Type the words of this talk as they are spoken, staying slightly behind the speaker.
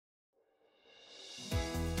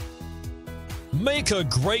Make a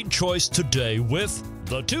great choice today with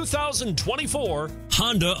the 2024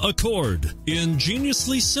 Honda Accord.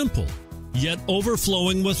 Ingeniously simple, yet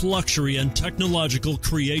overflowing with luxury and technological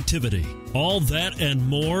creativity. All that and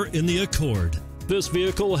more in the Accord. This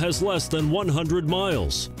vehicle has less than 100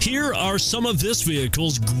 miles. Here are some of this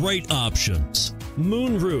vehicle's great options: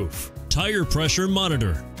 moonroof, tire pressure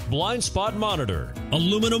monitor, blind spot monitor,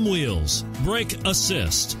 aluminum wheels, brake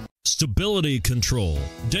assist, stability control,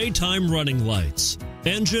 daytime running lights,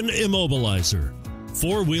 engine immobilizer,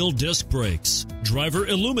 four-wheel disc brakes, driver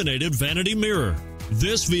illuminated vanity mirror.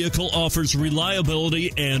 This vehicle offers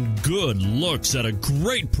reliability and good looks at a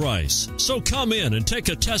great price. So come in and take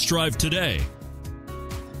a test drive today.